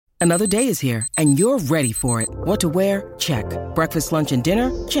Another day is here, and you're ready for it. What to wear? Check. Breakfast, lunch, and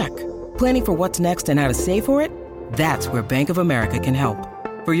dinner? Check. Planning for what's next and how to save for it? That's where Bank of America can help.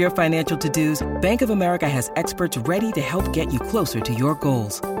 For your financial to-dos, Bank of America has experts ready to help get you closer to your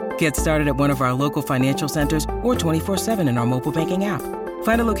goals. Get started at one of our local financial centers or 24/7 in our mobile banking app.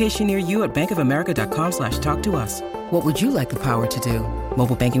 Find a location near you at bankofamerica.com/talktous. What would you like the power to do?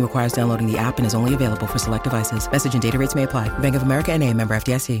 Mobile banking requires downloading the app and is only available for select devices. Message and data rates may apply. Bank of America N.A., member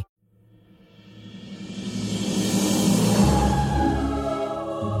FDIC.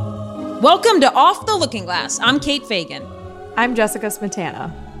 Welcome to Off the Looking Glass. I'm Kate Fagan. I'm Jessica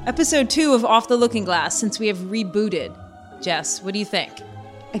Smetana. Episode 2 of Off the Looking Glass since we have rebooted. Jess, what do you think?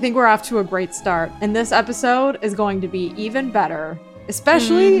 I think we're off to a great start, and this episode is going to be even better,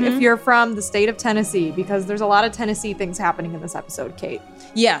 especially if you're from the state of Tennessee, because there's a lot of Tennessee things happening in this episode, Kate.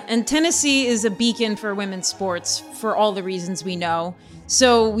 Yeah, and Tennessee is a beacon for women's sports for all the reasons we know.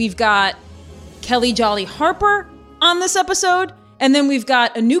 So we've got Kelly Jolly Harper on this episode, and then we've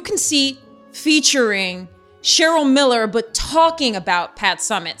got a new conceit featuring Cheryl Miller, but talking about Pat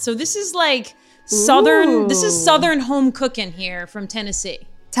Summitt. So this is like Southern home cooking here from Tennessee.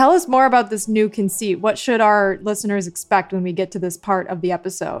 Tell us more about this new conceit. What should our listeners expect when we get to this part of the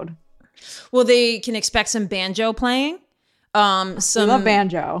episode? Well, they can expect some banjo playing. We love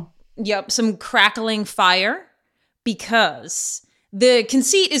banjo. Yep, some crackling fire, because the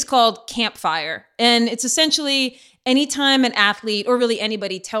conceit is called campfire. And it's essentially anytime an athlete, or really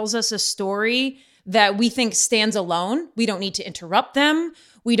anybody, tells us a story that we think stands alone, we don't need to interrupt them.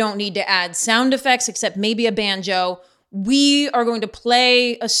 We don't need to add sound effects except maybe a banjo. We are going to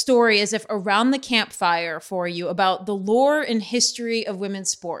play a story as if around the campfire for you about the lore and history of women's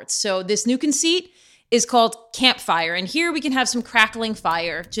sports. So this new conceit is called Campfire. And here we can have some crackling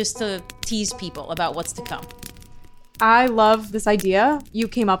fire just to tease people about what's to come. I love this idea. You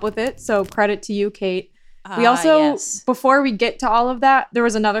came up with it, so credit to you, Kate. We also, before we get to all of that, there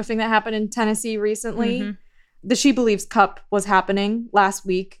was another thing that happened in Tennessee recently. The She Believes Cup was happening last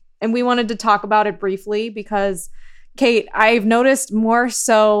week, and we wanted to talk about it briefly because, Kate, I've noticed more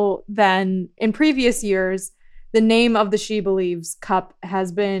so than in previous years, the name of the She Believes Cup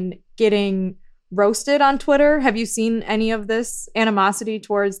has been getting roasted on Twitter. Have you seen any of this animosity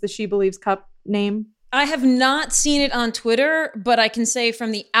towards the She Believes Cup name? I have not seen it on Twitter, but I can say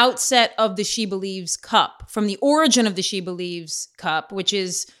from the outset of the She Believes Cup, from the origin of the She Believes Cup, which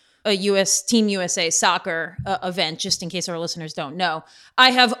is a Team USA soccer event, just in case our listeners don't know,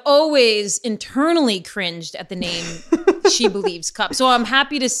 I have always internally cringed at the name She Believes Cup. So I'm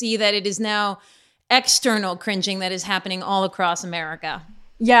happy to see that it is now external cringing that is happening all across America.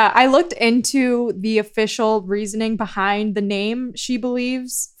 Yeah, I looked into the official reasoning behind the name She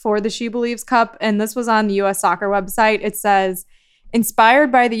Believes for the She Believes Cup, and this was on the U.S. Soccer website. It says,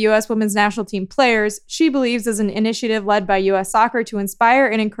 inspired by the U.S. women's national team players, She Believes is an initiative led by U.S. Soccer to inspire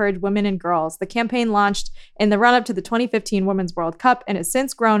and encourage women and girls. The campaign launched in the run-up to the 2015 Women's World Cup and has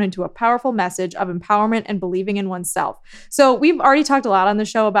since grown into a powerful message of empowerment and believing in oneself. So we've already talked a lot on the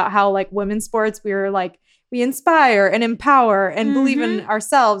show about how, like, women's sports, we inspire and empower and believe in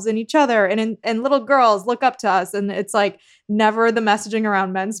ourselves and each other, and little girls look up to us. And it's like never the messaging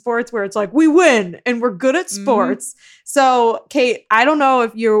around men's sports where it's like, we win and we're good at sports. So Kate, I don't know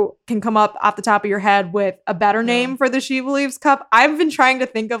if you can come up off the top of your head with a better name for the She Believes Cup. I've been trying to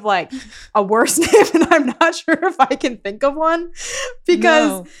think of like a worse name, and I'm not sure if I can think of one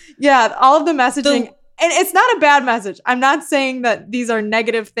because all of the messaging. And it's not a bad message. I'm not saying that these are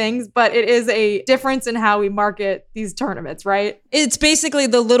negative things, but it is a difference in how we market these tournaments, right? It's basically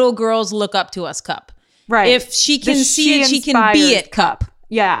the little girls look up to us cup. Right. If she can see it, she can be it cup.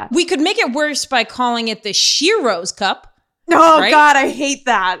 Yeah. We could make it worse by calling it the Sheroes Cup. Oh, right? God, I hate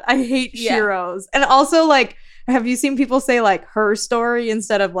that. I hate Sheroes. And also, like, have you seen people say, like, her story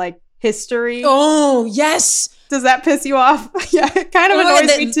instead of, like, history? Oh, yes. Does that piss you off? Yeah, it kind of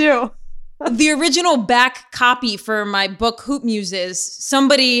annoys me, too. The original back copy for my book, Hoop Muses,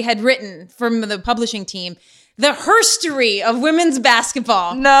 somebody had written from the publishing team, the herstory of women's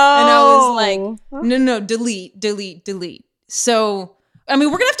basketball. No. And I was like, no, delete. So, I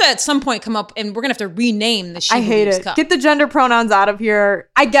mean, we're going to have to at some point come up and we're going to have to rename the She Believes Cup. Get the gender pronouns out of here.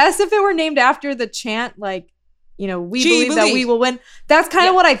 I guess if it were named after the chant, like, you know, we believe that we will win. That's kind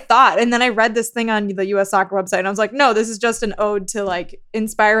of what I thought. And then I read this thing on the U.S. Soccer website and I was like, no, this is just an ode to like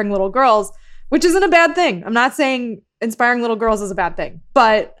inspiring little girls, which isn't a bad thing. I'm not saying inspiring little girls is a bad thing,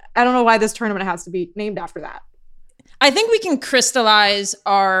 but I don't know why this tournament has to be named after that. I think we can crystallize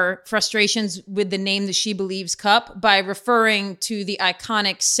our frustrations with the name the She Believes Cup by referring to the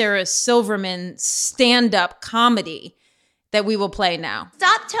iconic Sarah Silverman stand-up comedy that we will play now.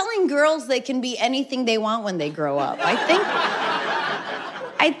 Stop telling girls they can be anything they want when they grow up. I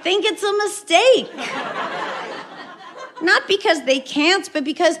think it's a mistake. Not because they can't, but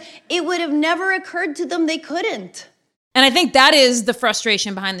because it would have never occurred to them they couldn't. And I think that is the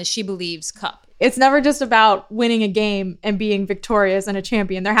frustration behind the She Believes Cup. It's never just about winning a game and being victorious and a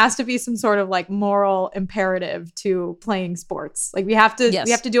champion. There has to be some sort of like moral imperative to playing sports. Like we have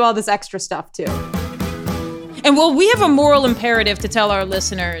to do all this extra stuff too. And well, we have a moral imperative to tell our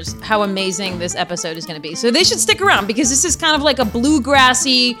listeners how amazing this episode is going to be. So they should stick around because this is kind of like a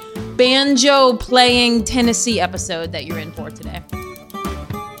bluegrassy, banjo-playing Tennessee episode that you're in for today.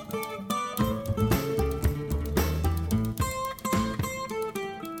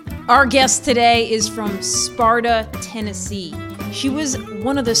 Our guest today is from Sparta, Tennessee. She was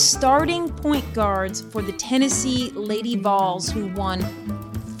one of the starting point guards for the Tennessee Lady Vols, who won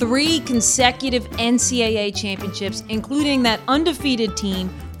 3 consecutive NCAA championships, including that undefeated team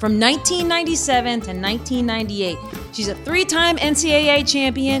from 1997 to 1998. She's a 3-time NCAA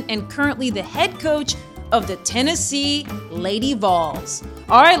champion and currently the head coach of the Tennessee Lady Vols.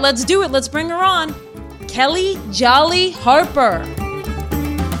 All right, let's do it. Let's bring her on. Kelly Jolly Harper.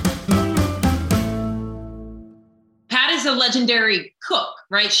 Pat is a legendary cook,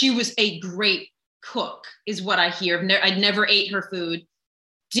 right? She was a great cook, is what I hear. I'd never ate her food.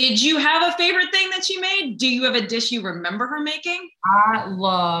 Did you have a favorite thing that she made? Do you have a dish you remember her making? I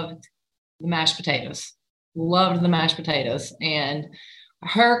loved the mashed potatoes. Loved the mashed potatoes. And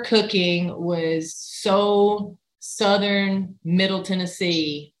her cooking was so Southern Middle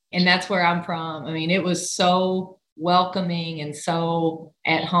Tennessee. And that's where I'm from. I mean, it was so welcoming and so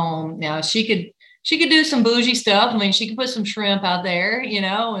at home. Now she could do some bougie stuff. I mean, she could put some shrimp out there, you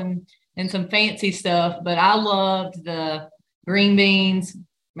know, and some fancy stuff. But I loved the green beans,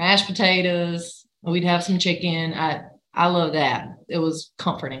 mashed potatoes. We'd have some chicken. I love that. It was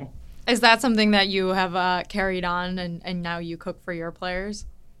comforting. Is that something that you have carried on and now you cook for your players?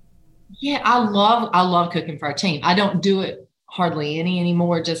 Yeah, I love cooking for our team. I don't do it hardly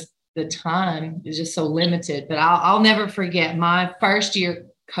anymore. Just the time is just so limited. But I'll never forget my first year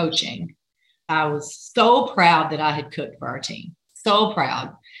coaching. I was so proud that I had cooked for our team. So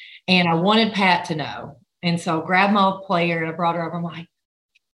proud. And I wanted Pat to know. And so I grabbed my player and I brought her over. I'm like,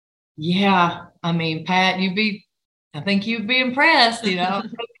 yeah, I mean, Pat, I think you'd be impressed, you know,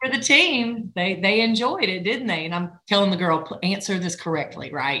 for the team. They enjoyed it, didn't they? And I'm telling the girl, answer this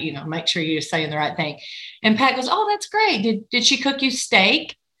correctly, right? You know, make sure you're saying the right thing. And Pat goes, oh, that's great. Did she cook you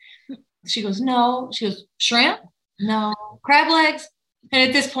steak? She goes, no. She goes, shrimp? No. Crab legs? And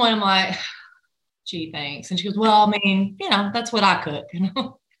at this point, I'm like, gee, thanks. And she goes, well, I mean, you know, that's what I cook, you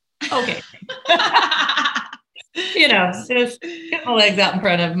know? Okay. You know, just get my legs out in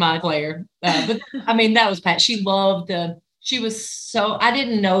front of my player. But I mean, that was Pat. She was so, I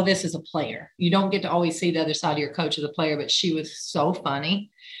didn't know this as a player. You don't get to always see the other side of your coach as a player, but she was so funny,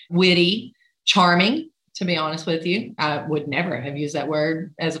 witty, charming, to be honest with you. I would never have used that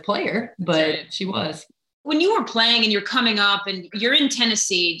word as a player, but she was. When you were playing and you're coming up and you're in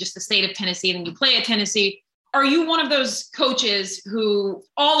Tennessee, just the state of Tennessee, and then you play at Tennessee, are you one of those coaches who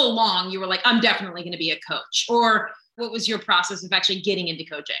all along you were like, I'm definitely going to be a coach? Or what was your process of actually getting into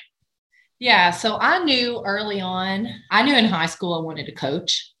coaching? Yeah, so I knew early on, I knew in high school I wanted to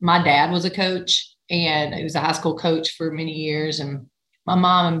coach. My dad was a coach and he was a high school coach for many years. And my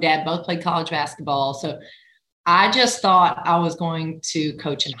mom and dad both played college basketball. So I just thought I was going to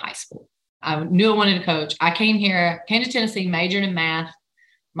coach in high school. I knew I wanted to coach. I came to Tennessee, majored in math,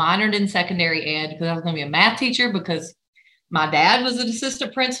 minored in secondary ed because I was going to be a math teacher because my dad was an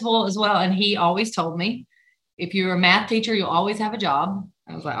assistant principal as well. And he always told me, if you're a math teacher, you'll always have a job.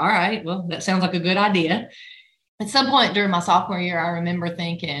 I was like, all right, well, that sounds like a good idea. At some point during my sophomore year, I remember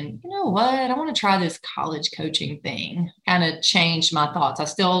thinking, you know what, I want to try this college coaching thing. Kind of changed my thoughts. I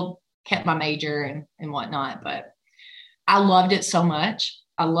still kept my major and whatnot, but I loved it so much.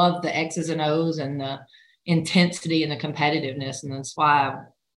 I loved the X's and O's and the intensity and the competitiveness. And that's why I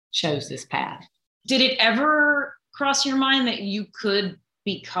chose this path. Did it ever cross your mind that you could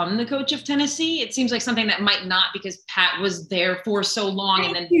become the coach of Tennessee? It seems like something that might not, because Pat was there for so long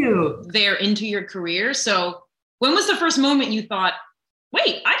and then there into your career. So when was the first moment you thought,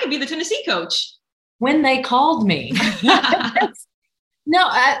 wait, I could be the Tennessee coach? When they called me. No,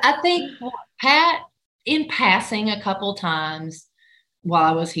 I think Pat, in passing a couple times while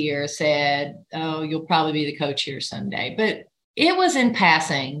I was here, said, oh, you'll probably be the coach here someday. But it was in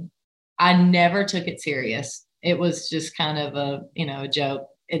passing. I never took it serious. It was just kind of a joke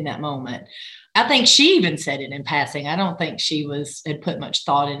in that moment. I think she even said it in passing. I don't think she had put much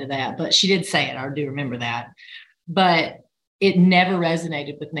thought into that, but she did say it. I do remember that. But it never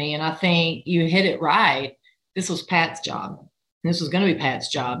resonated with me. And I think you hit it right. This was Pat's job. This was going to be Pat's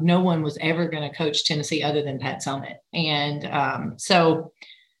job. No one was ever going to coach Tennessee other than Pat Summitt. And so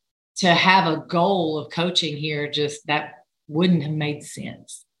to have a goal of coaching here, just that wouldn't have made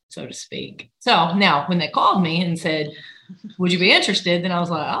sense, so to speak. So now when they called me and said, would you be interested? Then I was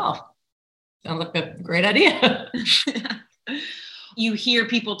like, oh, sounds like a great idea. You hear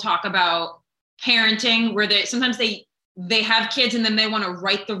people talk about parenting where sometimes they have kids and then they want to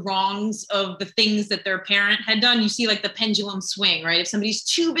right the wrongs of the things that their parent had done. You see like the pendulum swing, right? If somebody's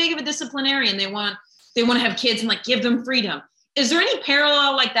too big of a disciplinarian, they want to have kids and like give them freedom. Is there any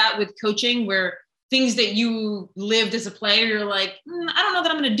parallel like that with coaching where things that you lived as a player, you're like, I don't know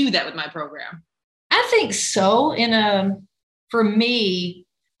that I'm going to do that with my program? I think so. For me,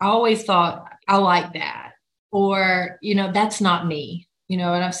 I always thought I like that, or, that's not me, and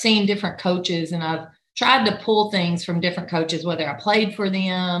I've seen different coaches and I've tried to pull things from different coaches, whether I played for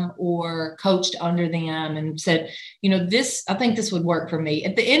them or coached under them, and said, I think this would work for me.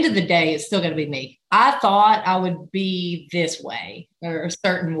 At the end of the day, it's still going to be me. I thought I would be this way or a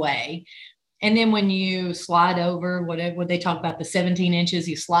certain way. And then when you slide over, what they talk about, the 17 inches,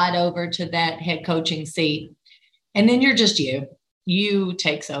 you slide over to that head coaching seat, and then you're just you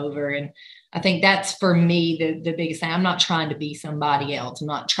takes over. And I think that's for me, the biggest thing. I'm not trying to be somebody else. I'm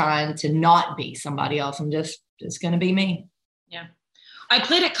not trying to not be somebody else. I'm just going to be me. Yeah. I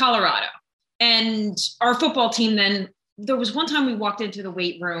played at Colorado, and our football team then, there was one time we walked into the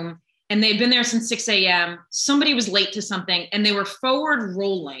weight room and they'd been there since 6 a.m. Somebody was late to something and they were forward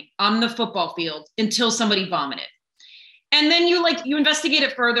rolling on the football field until somebody vomited. And then you investigate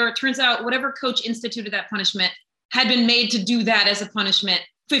it further. It turns out whatever coach instituted that punishment had been made to do that as a punishment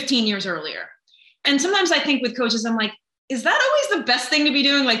 15 years earlier. And sometimes I think with coaches, I'm like, is that always the best thing to be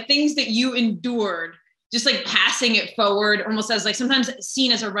doing? Like things that you endured, just like passing it forward almost as like sometimes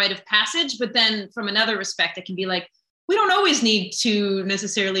seen as a rite of passage. But then from another respect, it can be like, we don't always need to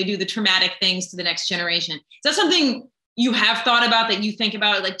necessarily do the traumatic things to the next generation. Is that something you have thought about, that you think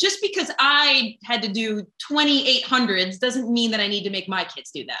about? Like, just because I had to do 2800s doesn't mean that I need to make my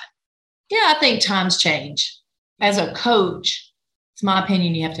kids do that. Yeah, I think times change. As a coach, it's my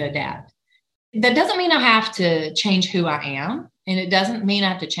opinion, you have to adapt. That doesn't mean I have to change who I am. And it doesn't mean I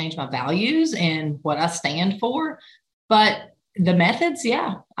have to change my values and what I stand for. But the methods,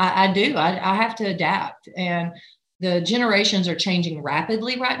 yeah, I do. I have to adapt. And the generations are changing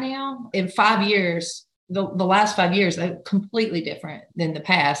rapidly right now. In 5 years, the last 5 years, are completely different than the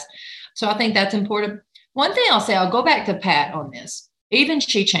past. So I think that's important. One thing I'll say, I'll go back to Pat on this. Even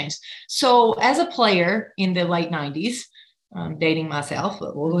she changed. So as a player in the late 90s, dating myself,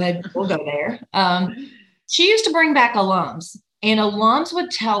 but we'll go there. She used to bring back alums, and alums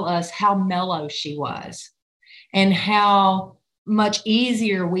would tell us how mellow she was and how much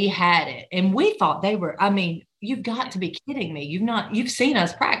easier we had it. And we thought they were, you've got to be kidding me. You've seen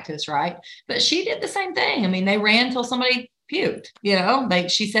us practice, right? But she did the same thing. They ran till somebody puked,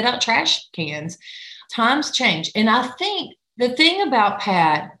 she set out trash cans. Times change. And I think the thing about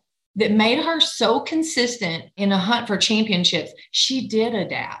Pat that made her so consistent in a hunt for championships, she did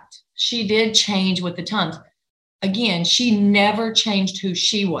adapt. She did change with the times. Again, she never changed who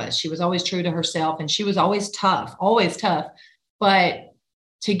she was. She was always true to herself, and she was always tough. But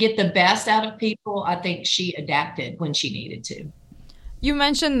to get the best out of people, I think she adapted when she needed to. You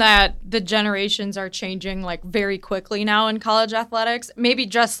mentioned that the generations are changing like very quickly now in college athletics, maybe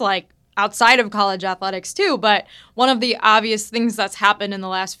just like outside of college athletics too. But one of the obvious things that's happened in the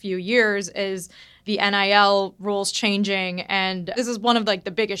last few years is the NIL rules changing. And this is one of like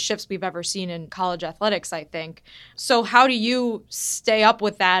the biggest shifts we've ever seen in college athletics, I think. So how do you stay up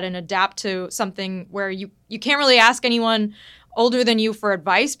with that and adapt to something where you can't really ask anyone older than you for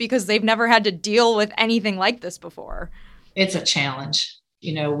advice because they've never had to deal with anything like this before? It's a challenge.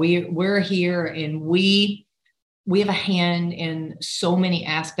 We're here and we have a hand in so many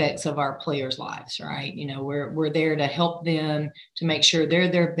aspects of our players' lives, right? We're there to help them, to make sure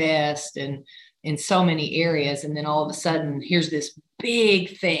they're their best and in so many areas. And then all of a sudden, here's this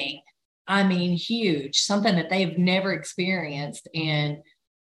big thing. Huge, something that they've never experienced. And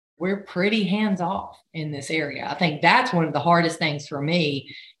we're pretty hands-off in this area. I think that's one of the hardest things for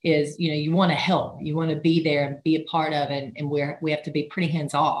me is, you want to help, you want to be there and be a part of it. And we have to be pretty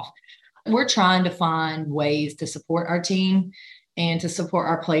hands-off. We're trying to find ways to support our team and to support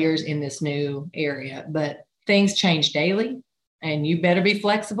our players in this new area, but things change daily and you better be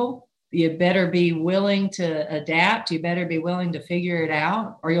flexible. You better be willing to adapt. You better be willing to figure it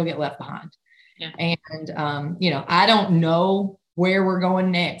out or you'll get left behind. Yeah. And, I don't know where we're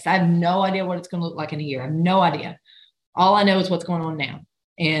going next. I have no idea what it's going to look like in a year. I have no idea. All I know is what's going on now.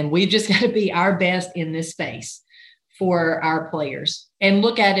 And we've just got to be our best in this space for our players and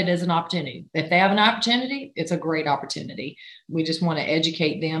look at it as an opportunity. If they have an opportunity, it's a great opportunity. We just want to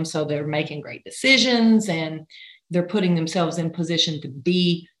educate them so they're making great decisions and they're putting themselves in position to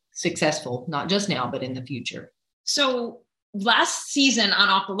be successful, not just now, but in the future. So last season on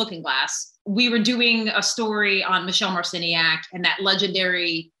Off the Looking Glass, we were doing a story on Michelle Marciniak and that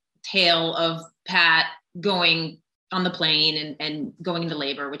legendary tale of Pat going on the plane and going into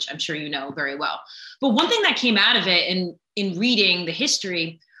labor, which I'm sure you know very well. But one thing that came out of it in reading the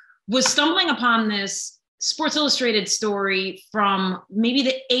history was stumbling upon this Sports Illustrated story from maybe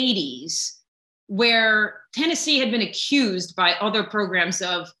the 80s, where Tennessee had been accused by other programs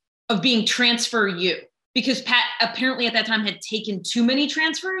of being transfer U, because Pat apparently at that time had taken too many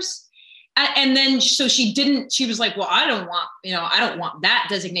transfers. And then, so she was like, well, I don't want that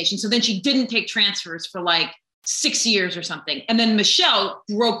designation. So then she didn't take transfers for like 6 years or something. And then Michelle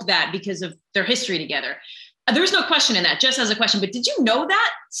broke that because of their history together. There's no question in that, just as a question, but did you know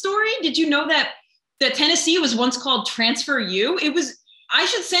that story? Did you know that Tennessee was once called Transfer U? I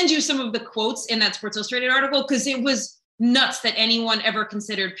should send you some of the quotes in that Sports Illustrated article, because it was nuts that anyone ever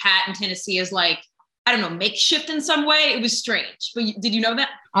considered Pat and Tennessee as like, I don't know, makeshift in some way. It was strange. But did you know that?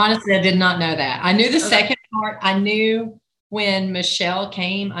 Honestly, I did not know that. I knew the second part. I knew when Michelle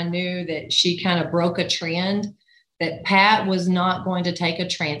came, I knew that she kind of broke a trend, that Pat was not going to take a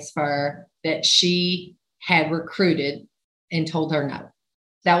transfer that she had recruited and told her no.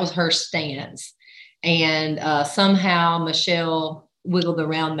 That was her stance. And somehow Michelle wiggled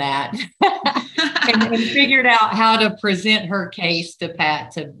around that and figured out how to present her case to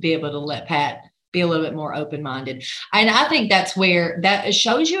Pat to be able to let Pat be a little bit more open-minded. And I think that's where that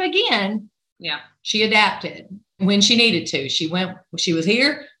shows you again. Yeah. She adapted when she needed to. She was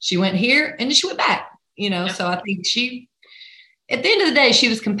here, she went here, and then she went back, Yep. So I think at the end of the day, she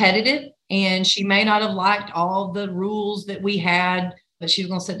was competitive, and she may not have liked all the rules that we had, but she was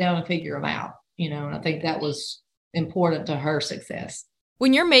going to sit down and figure them out, and I think that was important to her success.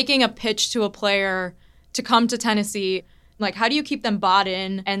 When you're making a pitch to a player to come to Tennessee, like, how do you keep them bought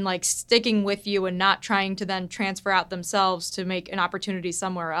in and like sticking with you and not trying to then transfer out themselves to make an opportunity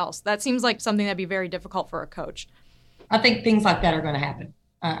somewhere else? That seems like something that'd be very difficult for a coach. I think things like that are going to happen.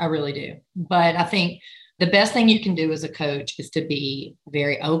 I really do. But I think the best thing you can do as a coach is to be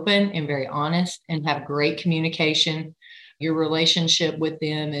very open and very honest and have great communication. Your relationship with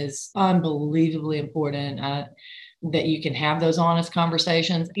them is unbelievably important. That you can have those honest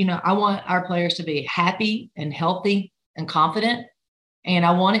conversations. I want our players to be happy and healthy and confident, and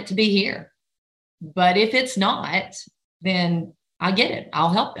I want it to be here. But if it's not, then I get it.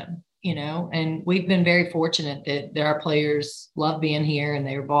 I'll help them, and we've been very fortunate that our players love being here and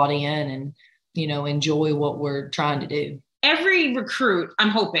they're bought in and, enjoy what we're trying to do. Every recruit,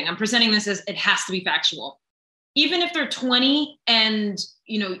 I'm presenting this as it has to be factual. Even if they're 20 and,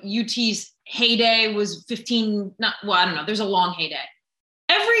 UT's heyday was 15, I don't know, there's a long heyday.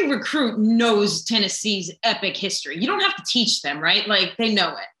 Every recruit knows Tennessee's epic history. You don't have to teach them, right? Like, they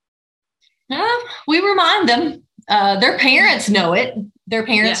know it. We remind them. Their parents know it. Their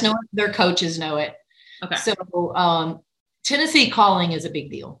parents know it. Their coaches know it. Okay. So Tennessee calling is a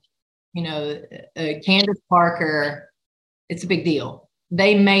big deal. Candace Parker, it's a big deal.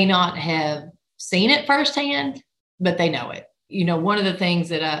 They may not have seen it firsthand, but they know it. One of the things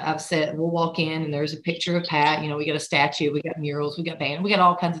that I've said, we'll walk in and there's a picture of Pat. We got a statue, we got murals, we got band, we got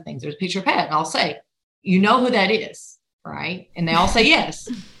all kinds of things. There's a picture of Pat, and I'll say, you know who that is, right? And they all say yes.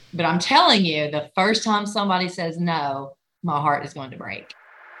 But I'm telling you, the first time somebody says no, my heart is going to break.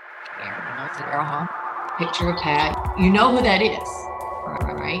 Picture of Pat, you know who that is,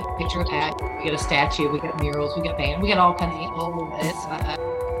 right? Picture of Pat, we got a statue, we got murals, we got band, we got all kinds of this.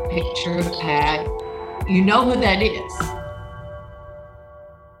 Picture of Pat, you know who that is.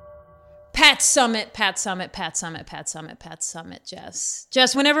 Pat Summitt, Jess.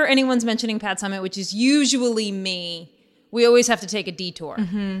 Jess, whenever anyone's mentioning Pat Summitt, which is usually me, we always have to take a detour.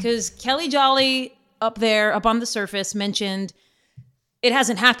 Because Kelly Jolly up on the surface, mentioned it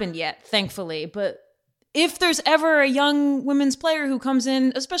hasn't happened yet, thankfully. But if there's ever a young women's player who comes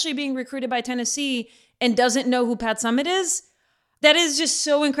in, especially being recruited by Tennessee, and doesn't know who Pat Summitt is, that is just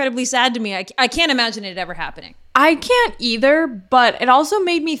so incredibly sad to me. I can't imagine it ever happening. I can't either, but it also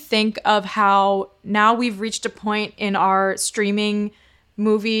made me think of how now we've reached a point in our streaming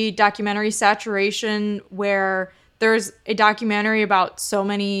movie documentary saturation where there's a documentary about so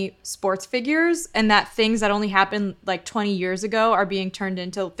many sports figures, and that things that only happened like 20 years ago are being turned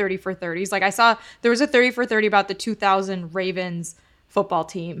into 30 for 30s. Like, I saw there was a 30 for 30 about the 2000 Ravens football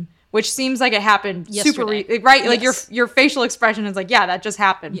team which seems like it happened Yesterday. right? Like Yes. your facial expression is like, yeah, that just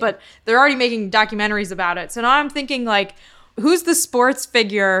happened. Yeah. But they're already making documentaries about it. So now I'm thinking like, who's the sports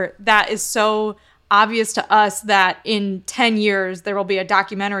figure that is so obvious to us that in 10 years there will be a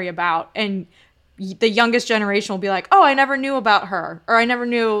documentary about, and the youngest generation will be like, oh, I never knew about her, or I never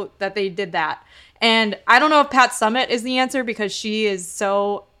knew that they did that. And I don't know if Pat Summitt is the answer, because she is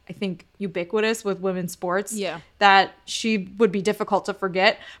so, I think, ubiquitous with women's sports that she would be difficult to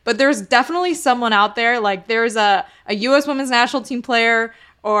forget. But there's definitely someone out there, like there's a U.S. women's national team player,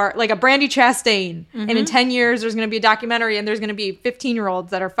 or like a Brandi Chastain. And in 10 years, there's going to be a documentary, and there's going to be 15-year-olds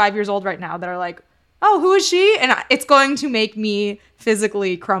that are 5 years old right now that are like, oh, who is she? And it's going to make me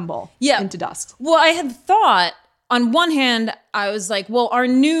physically crumble into dust. Well, I had thought, on one hand, I was like, well, our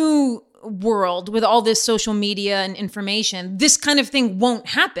new world with all this social media and information, this kind of thing won't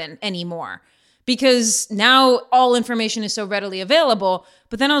happen anymore, because now all information is so readily available.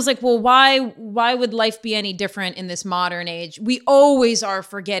 But then I was like, well, why would life be any different in this modern age? We always are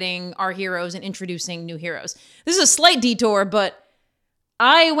forgetting our heroes and introducing new heroes. This is a slight detour, but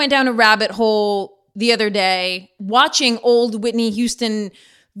I went down a rabbit hole the other day watching old Whitney Houston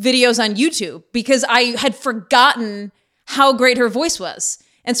videos on YouTube, because I had forgotten how great her voice was.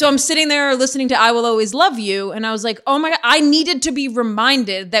 And so I'm sitting there listening to I Will Always Love You, and I was like, oh my God, I needed to be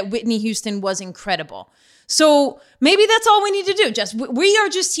reminded that Whitney Houston was incredible. So maybe that's all we need to do, Jess. We are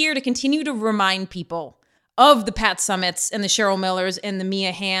just here to continue to remind people of the Pat Summitts and the Cheryl Millers and the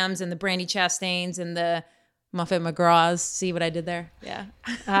Mia Hamms and the Brandi Chastains and the Muffet McGraws. See what I did there? Yeah.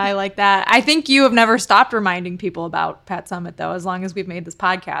 I like that. I think you have never stopped reminding people about Pat Summitt, though, as long as we've made this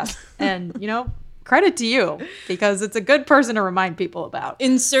podcast. And, credit to you, because it's a good person to remind people about.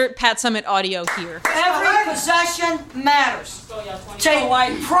 Insert Pat Summitt audio here. Every possession matters. Take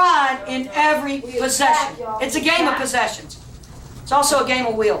pride in every possession. It's a game of possessions. It's also a game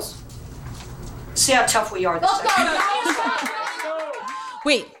of wheels. See how tough we are this day.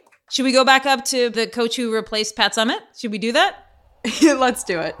 Wait, should we go back up to the coach who replaced Pat Summitt? Should we do that? Let's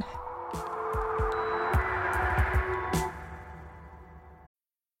do it.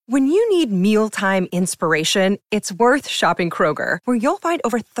 When you need mealtime inspiration, it's worth shopping Kroger, where you'll find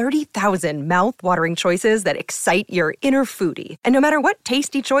over 30,000 mouth-watering choices that excite your inner foodie. And no matter what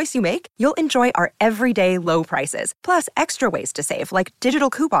tasty choice you make, you'll enjoy our everyday low prices, plus extra ways to save, like digital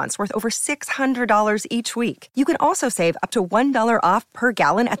coupons worth over $600 each week. You can also save up to $1 off per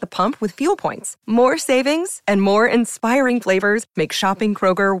gallon at the pump with fuel points. More savings and more inspiring flavors make shopping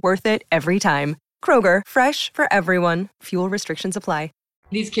Kroger worth it every time. Kroger, fresh for everyone. Fuel restrictions apply.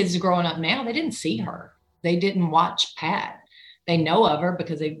 These kids growing up now, they didn't see her. They didn't watch Pat. They know of her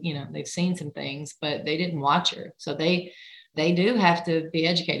because they've seen some things, but they didn't watch her. So they do have to be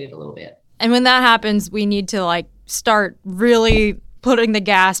educated a little bit. And when that happens, we need to start really putting the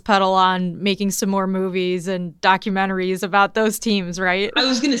gas pedal on making some more movies and documentaries about those teams, right? I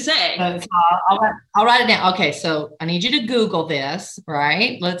was going to say. I'll write it down. Okay, so I need you to Google this,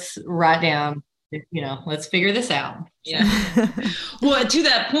 right? Let's write down, let's figure this out. Yeah. Well, to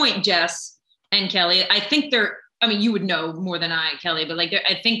that point, Jess and Kelly, I think you would know more than I, Kelly, but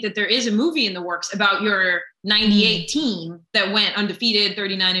I think that there is a movie in the works about your 98 team that went undefeated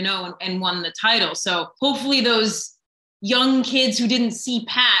 39-0 and won the title. So hopefully those young kids who didn't see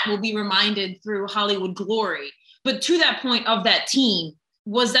Pat will be reminded through Hollywood glory. But to that point of that team,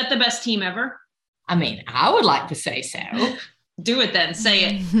 was that the best team ever? I mean, I would like to say so. Do it then. Say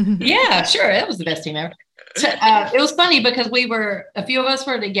it. Yeah, sure. It was the best team ever. It was funny because a few of us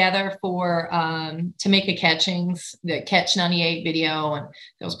were together for Tamika Catchings, the Catch 98 video, and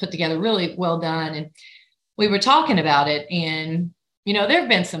it was put together really well done. And we were talking about it, and there have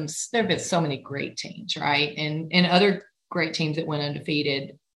been so many great teams, right? And other great teams that went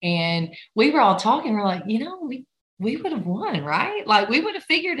undefeated. And we were all talking, we're like, we would have won, right? Like we would have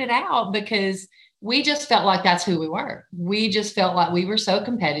figured it out, because we just felt like that's who we were. We just felt like we were so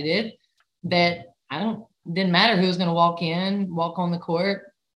competitive that didn't matter who was going to walk on the court.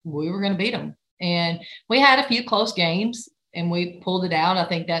 We were going to beat them. And we had a few close games and we pulled it out. I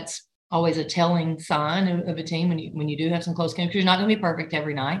think that's always a telling sign of a team when you do have some close games, because you're not going to be perfect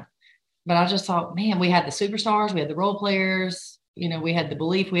every night. But I just thought, man, we had the superstars, we had the role players, we had the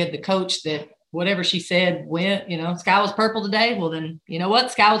belief, we had the coach that whatever she said went, sky was purple today. Well, then, you know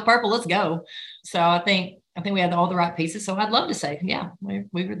what? Sky was purple. Let's go. So I think we had all the right pieces. So I'd love to say, yeah, we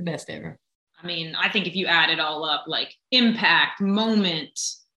were the best ever. I mean, I think if you add it all up, like impact, moment,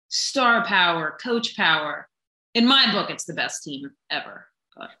 star power, coach power, in my book, it's the best team ever.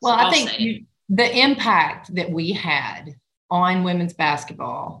 Well, I think the impact that we had on women's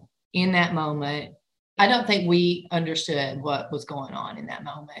basketball in that moment I don't think we understood what was going on in that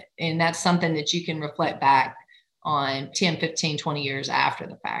moment. And that's something that you can reflect back on 10, 15, 20 years after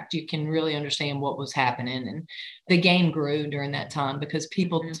the fact. You can really understand what was happening. And the game grew during that time because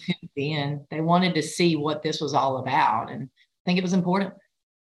people tuned in. They wanted to see what this was all about. And I think it was important.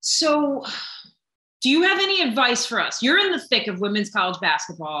 So do you have any advice for us? You're in the thick of women's college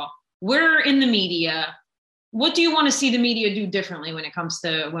basketball. We're in the media. What do you want to see the media do differently when it comes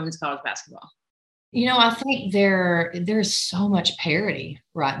to women's college basketball? I think there's so much parity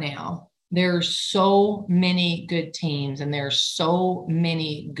right now. There's so many good teams and there's so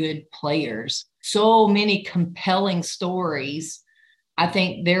many good players, so many compelling stories. I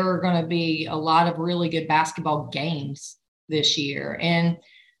think there are going to be a lot of really good basketball games this year. And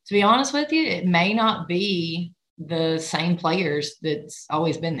to be honest with you, it may not be the same players that's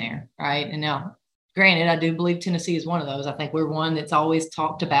always been there, right? And now, granted, I do believe Tennessee is one of those. I think we're one that's always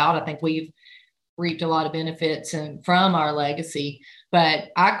talked about. I think we've reaped a lot of benefits from our legacy, but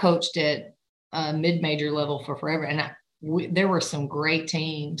I coached at a mid-major level for forever. And there were some great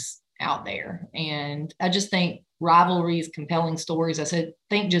teams out there. And I just think rivalries, compelling stories,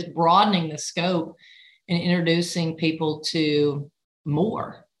 think just broadening the scope and introducing people to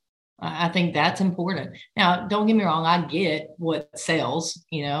more. I think that's important. Now, don't get me wrong. I get what sells,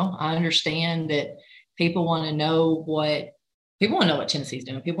 I understand that people want to know what Tennessee's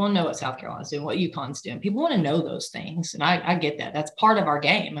doing. People want to know what South Carolina's doing, what UConn's doing. People want to know those things. And I get that. That's part of our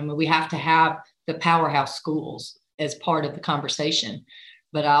game. I mean, we have to have the powerhouse schools as part of the conversation.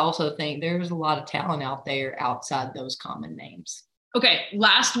 But I also think there's a lot of talent out there outside those common names. Okay,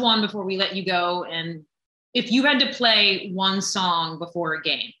 last one before we let you go. And if you had to play one song before a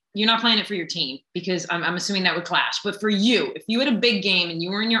game, you're not playing it for your team because I'm assuming that would clash. But for you, if you had a big game and you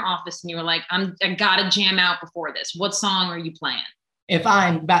were in your office and you were like, I got to jam out before this, what song are you playing? If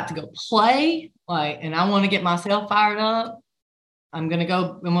I'm about to go play, and I want to get myself fired up, I'm going to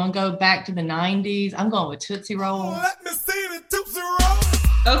go back to the 90s. I'm going with Tootsie Roll. Let me see the Tootsie Roll.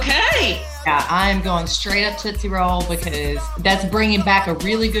 Okay. Yeah, I'm going straight up Tootsie Roll because that's bringing back a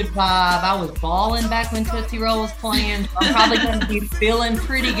really good vibe. I was balling back when Tootsie Roll was playing. So I'm probably going to be feeling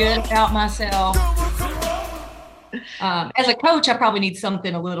pretty good about myself. As a coach, I probably need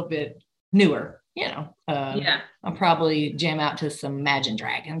something a little bit newer, I'll probably jam out to some Imagine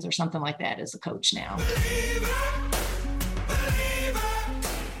Dragons or something like that as a coach now.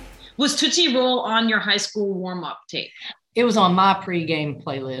 Was Tootsie Roll on your high school warm-up tape? It was on my pregame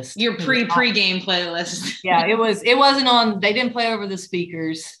playlist. Your pregame playlist. Yeah, it wasn't on. They didn't play over the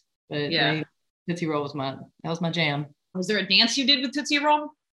speakers, but Tootsie Roll was my jam. Was there a dance you did with Tootsie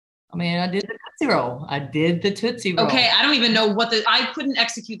Roll? I mean, I did the Tootsie Roll. Okay, I don't even know I couldn't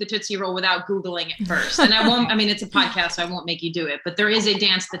execute the Tootsie Roll without Googling it first. And I won't, it's a podcast, so I won't make you do it. But there is a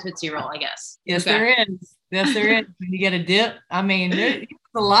dance to Tootsie Roll, I guess. Yes, okay. There is. Yes, there is. When you get a dip, it's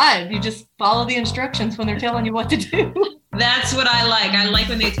alive. You just follow the instructions when they're telling you what to do. That's what I like. I like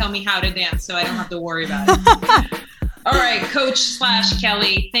when they tell me how to dance, so I don't have to worry about it. All right, Coach /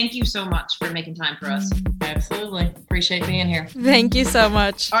 Kelly, thank you so much for making time for us. Absolutely. Appreciate being here. Thank you so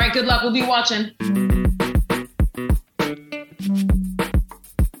much. All right, good luck. We'll be watching.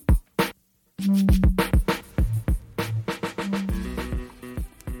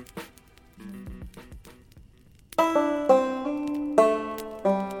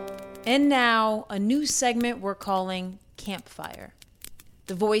 And now, a new segment we're calling Campfire.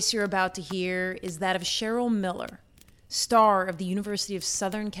 The voice you're about to hear is that of Cheryl Miller, star of the University of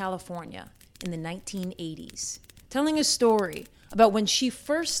Southern California in the 1980s, telling a story about when she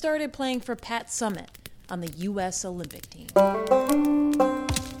first started playing for Pat Summitt on the U.S. Olympic team.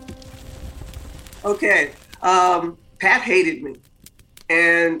 Okay, Pat hated me,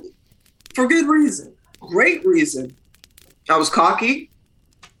 and for good reason, great reason. I was cocky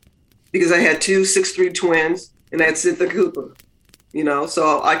because I had 2 6'3" twins, and I had Cynthia Cooper,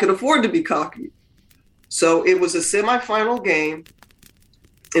 so I could afford to be cocky. So it was a semifinal game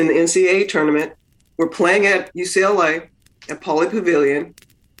in the NCAA tournament. We're playing at UCLA at Pauley Pavilion.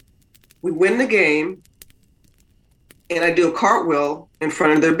 We win the game, and I do a cartwheel in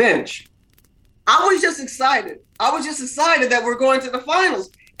front of their bench. I was just excited. That we're going to the finals.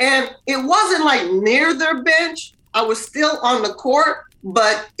 And it wasn't like near their bench. I was still on the court,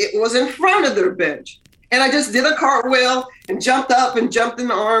 but it was in front of their bench. And I just did a cartwheel and jumped up and jumped in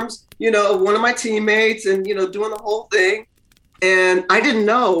the arms, of one of my teammates and, doing the whole thing. And I didn't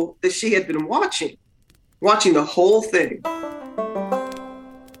know that she had been watching the whole thing.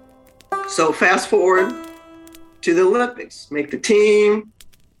 So fast forward to the Olympics, make the team,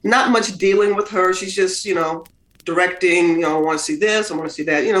 not much dealing with her. She's just, directing, I want to see this, I want to see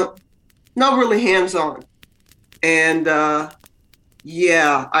that, not really hands-on. And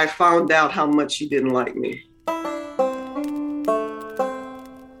yeah, I found out how much she didn't like me.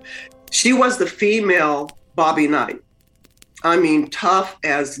 She was the female Bobby Knight. I mean, tough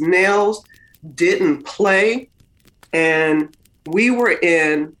as nails, didn't play. And we were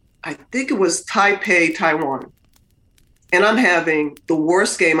in, I think it was Taipei, Taiwan. And I'm having the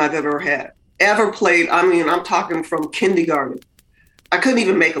worst game I've ever played. I mean, I'm talking from kindergarten. I couldn't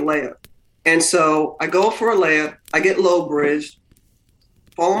even make a layup. And so I go for a layup, I get low bridged,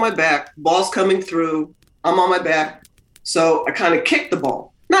 fall on my back, ball's coming through, I'm on my back. So I kind of kicked the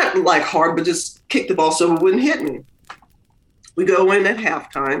ball. Not like hard, but just kicked the ball so it wouldn't hit me. We go in at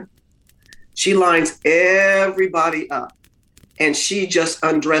halftime. She lines everybody up and she just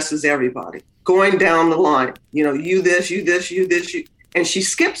undresses everybody, going down the line. You know, you this, you this, you this, you, and she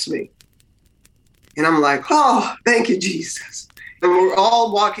skips me. And I'm like, oh, thank you, Jesus. And we're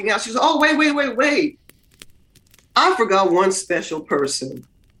all walking out. She's, oh, wait. I forgot one special person.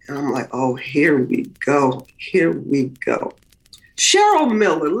 And I'm like, oh, here we go. Cheryl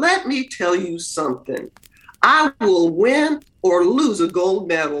Miller, let me tell you something. I will win or lose a gold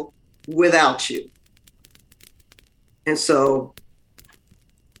medal without you. And so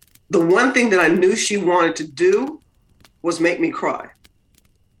the one thing that I knew she wanted to do was make me cry.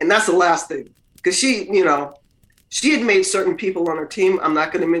 And that's the last thing. Because she, you know, she had made certain people on her team, I'm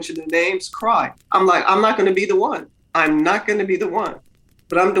not going to mention their names, cry. I'm like, I'm not going to be the one. I'm not going to be the one.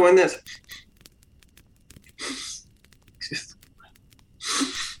 But I'm doing this.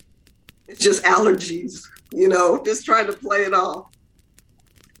 It's just allergies, you know, just trying to play it off.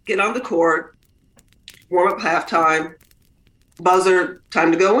 Get on the court, warm up halftime, buzzer,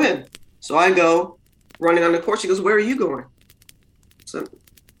 time to go in. So I go running on the court. She goes, where are you going? So,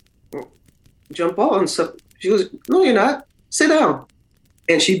 jump on. So she goes, no, you're not. Sit down.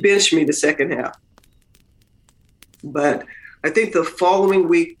 And she benched me the second half. But I think the following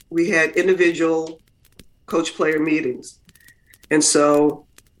week we had individual coach-player meetings. And so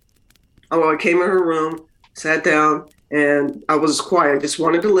I came in her room, sat down, and I was quiet. Just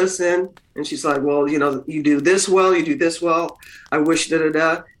wanted to listen. And she's like, well, you know, you do this well, you do this well. I wish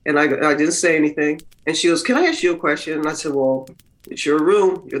da-da-da. And I didn't say anything. And she goes, can I ask you a question? And I said, well, it's your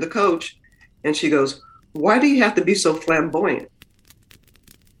room. You're the coach. And she goes, why do you have to be so flamboyant?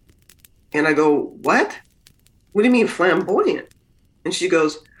 And I go, what? What do you mean flamboyant? And she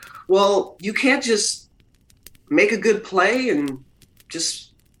goes, well, you can't just make a good play and just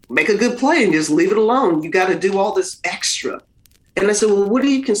make a good play and just leave it alone. You got to do all this extra. And I said, well, what do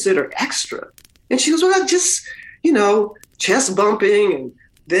you consider extra? And she goes, well, just, you know, chest bumping and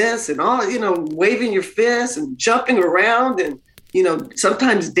this and all, you know, waving your fists and jumping around and, you know,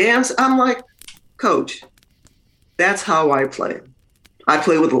 sometimes dance. I'm like, coach, that's how I play. I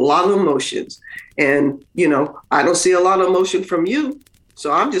play with a lot of emotions. And, you know, I don't see a lot of emotion from you.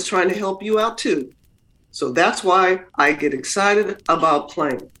 So I'm just trying to help you out too. So that's why I get excited about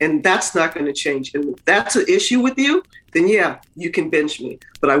playing. And that's not going to change. And if that's an issue with you, then yeah, you can bench me.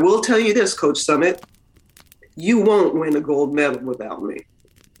 But I will tell you this, Coach Summit, you won't win a gold medal without me.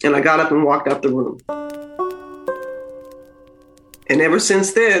 And I got up and walked out the room. And ever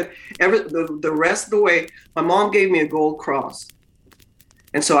since then, the rest of the way, my mom gave me a gold cross.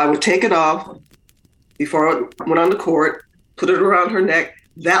 And so I would take it off before I went on the court, put it around her neck.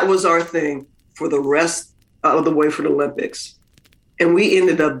 That was our thing for the rest of the way for the Olympics. And we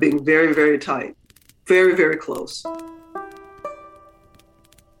ended up being very, very tight, very, very close.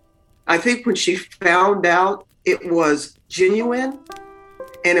 I think when she found out it was genuine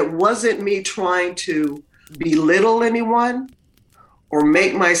and it wasn't me trying to belittle anyone or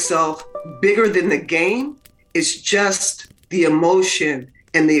make myself bigger than the game, it's just the emotion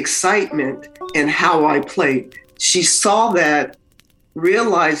and the excitement and how I played. She saw that,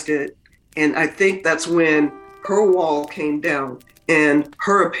 realized it, and I think that's when her wall came down and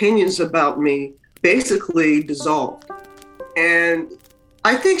her opinions about me basically dissolved. And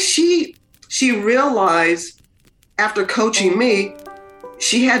I think she realized after coaching me,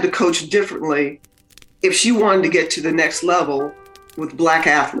 she had to coach differently if she wanted to get to the next level with Black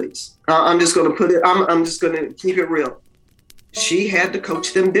athletes. I'm just going to keep it real. She had to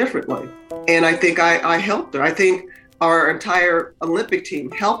coach them differently. And I think I helped her. I think our entire Olympic team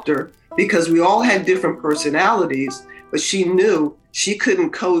helped her because we all had different personalities, but she knew she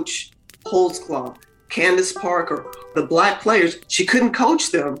couldn't coach Holtzclaw, Candace Parker, the Black players. She couldn't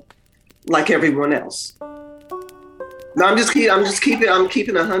coach them like everyone else. No, I'm keeping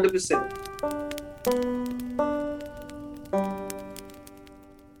 100%.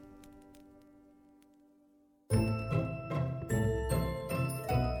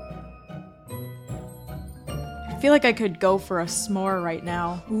 feel like I could go for a s'more right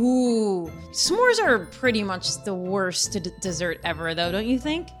now. Ooh, s'mores are pretty much the worst dessert ever, though, don't you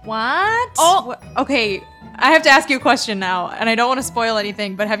think? What? Oh, okay. I have to ask you a question now, and I don't want to spoil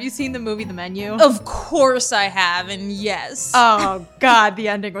anything, but have you seen the movie The Menu? Of course I have, and yes. Oh, God, the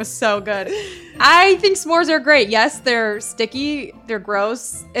ending was so good. I think s'mores are great. Yes, they're sticky, they're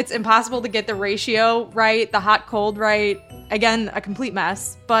gross. It's impossible to get the ratio right, the hot-cold right. Again, a complete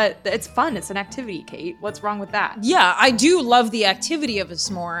mess, but it's fun. It's an activity, Kate. What's wrong with that? Yeah, I do love the activity of a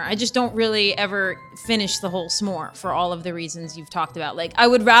s'more. I just don't really ever finish the whole s'more for all of the reasons you've talked about. Like, I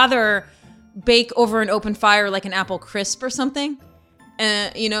would rather bake over an open fire like an apple crisp or something.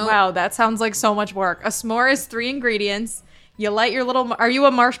 You know? Wow, that sounds like so much work. A s'more is 3 ingredients. You light your little... Are you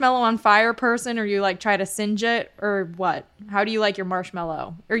a marshmallow on fire person, or you like try to singe it, or what? How do you like your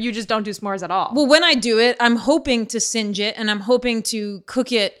marshmallow? Or you just don't do s'mores at all? Well, when I do it, I'm hoping to singe it, and I'm hoping to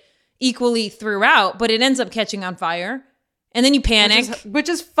cook it equally throughout, but it ends up catching on fire. And then you panic. Which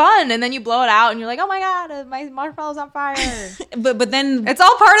is fun. And then you blow it out, and you're like, oh my God, my marshmallow's on fire. but then... It's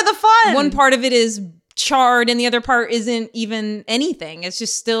all part of the fun. One part of it is charred, and the other part isn't even anything. It's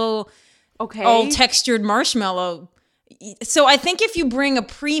just still all textured marshmallow. So I think if you bring a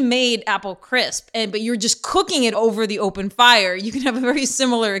pre-made apple crisp, but you're just cooking it over the open fire, you can have a very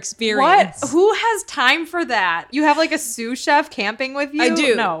similar experience. What? Who has time for that? You have like a sous chef camping with you? I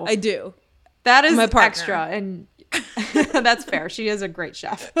do. No, I do. That is my partner. Extra, and that's fair. She is a great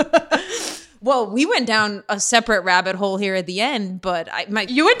chef. Well, we went down a separate rabbit hole here at the end, but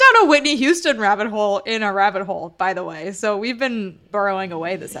you went down a Whitney Houston rabbit hole in a rabbit hole, by the way. So we've been burrowing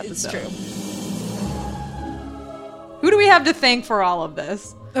away this episode. It's true. Who do we have to thank for all of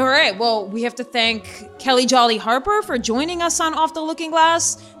this? All right. Well, we have to thank Kelly Jolly Harper for joining us on Off the Looking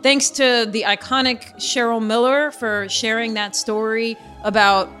Glass. Thanks to the iconic Cheryl Miller for sharing that story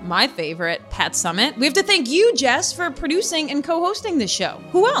about my favorite, Pat Summitt. We have to thank you, Jess, for producing and co-hosting this show.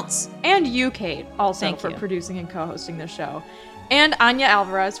 Who else? And you, Kate, also for producing and co-hosting this show. And Anya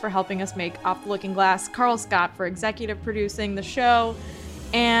Alvarez for helping us make Off the Looking Glass. Carl Scott for executive producing the show.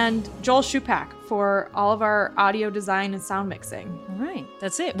 And Joel Shupak for all of our audio design and sound mixing. All right,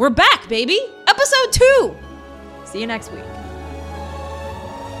 that's it. We're back, baby. Episode 2. See you next week.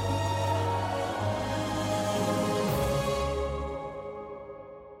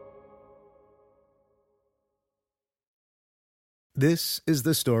 This is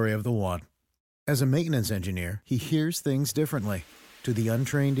the story of the one. As a maintenance engineer, he hears things differently. To the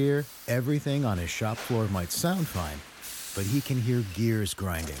untrained ear, everything on his shop floor might sound fine, but he can hear gears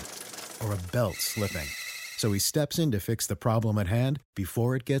grinding or a belt slipping. So he steps in to fix the problem at hand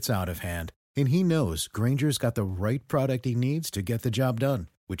before it gets out of hand. And he knows Grainger's got the right product he needs to get the job done,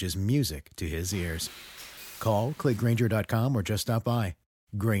 which is music to his ears. Call, click Grainger.com, or just stop by.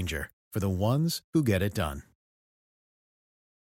 Grainger, for the ones who get it done.